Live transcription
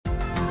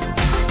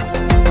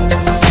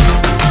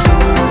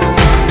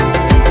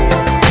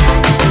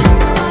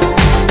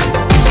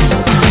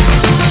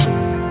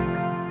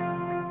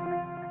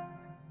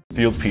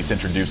Fieldpiece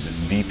introduces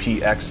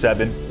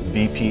VPX7,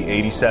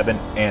 VP87,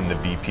 and the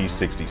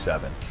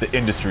VP67, the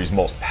industry's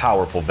most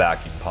powerful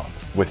vacuum pump.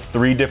 With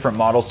 3 different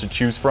models to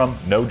choose from,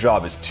 no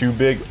job is too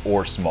big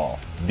or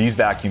small. These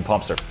vacuum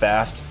pumps are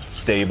fast,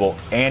 stable,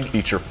 and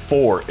feature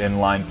 4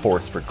 inline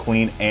ports for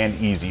clean and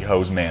easy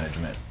hose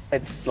management.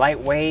 It's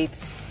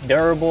lightweight,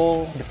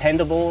 durable,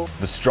 dependable.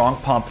 The strong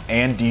pump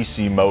and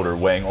DC motor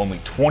weighing only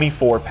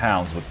 24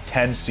 pounds with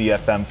 10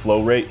 CFM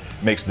flow rate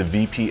makes the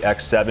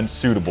VPX7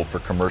 suitable for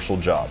commercial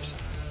jobs.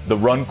 The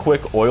Run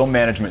Quick oil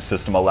management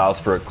system allows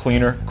for a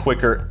cleaner,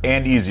 quicker,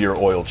 and easier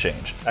oil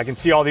change. I can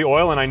see all the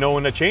oil and I know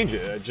when to change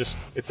it.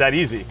 It's that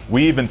easy.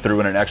 We even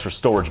threw in an extra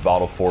storage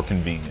bottle for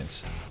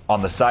convenience.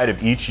 On the side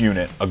of each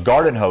unit, a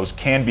garden hose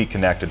can be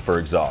connected for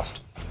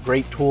exhaust.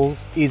 Great tools,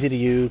 easy to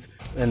use,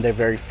 and they're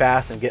very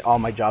fast and get all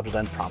my jobs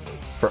done promptly.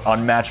 For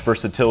unmatched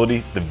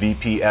versatility, the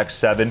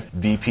VPX7,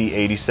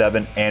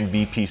 VP87, and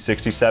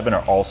VP67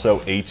 are also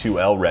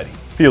A2l ready.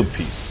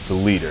 Fieldpiece, the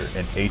leader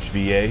in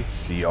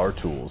HVAC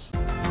tools.